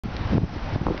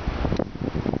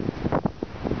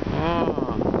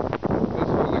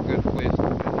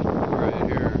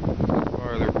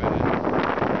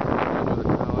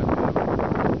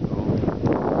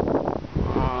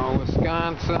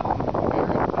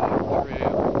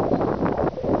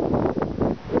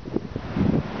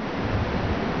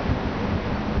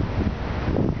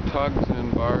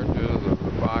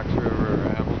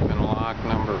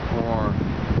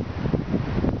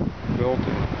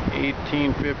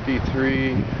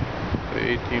1853 to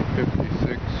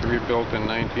 1856, rebuilt in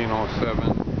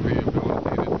 1907,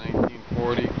 rehabilitated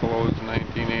 1940, closed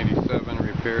 1987,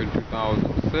 repaired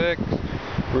 2006,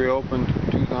 reopened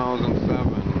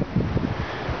 2007.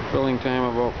 Filling time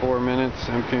about 4 minutes,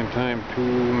 emptying time 2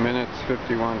 minutes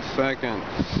 51 seconds.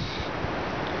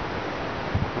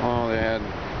 Oh, they had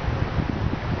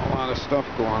a lot of stuff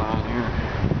going on here.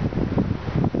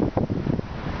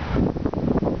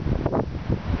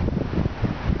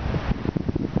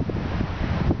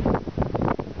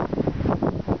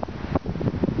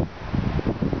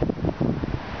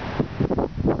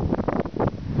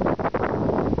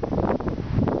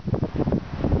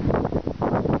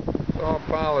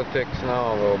 Politics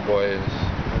now, little boys.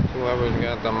 It's whoever's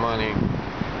got the money.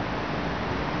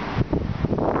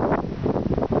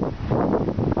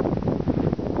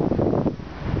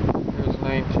 Here's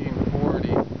 1940.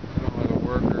 Some of the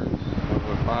workers of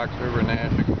the Fox River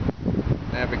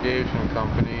Navigation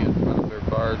Company in front of their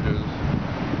barges.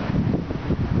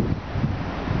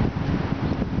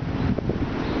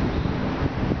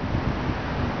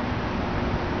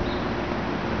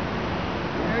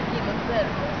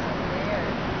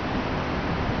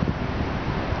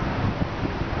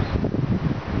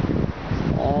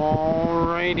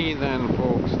 Alrighty then,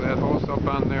 folks. That house up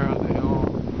on there on the hill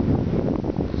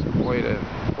is quite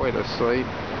a sight.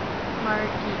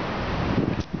 Marky.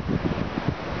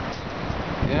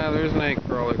 Yeah, there's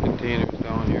nightcrawler containers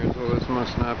down here, so this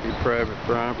must not be private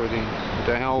property.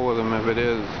 To hell with them if it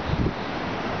is.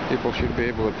 People should be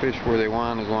able to fish where they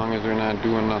want as long as they're not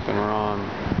doing nothing wrong.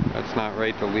 That's not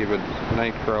right to leave a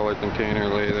nightcrawler container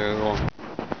lay there though.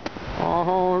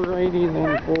 Alrighty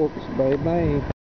then, folks. Bye bye.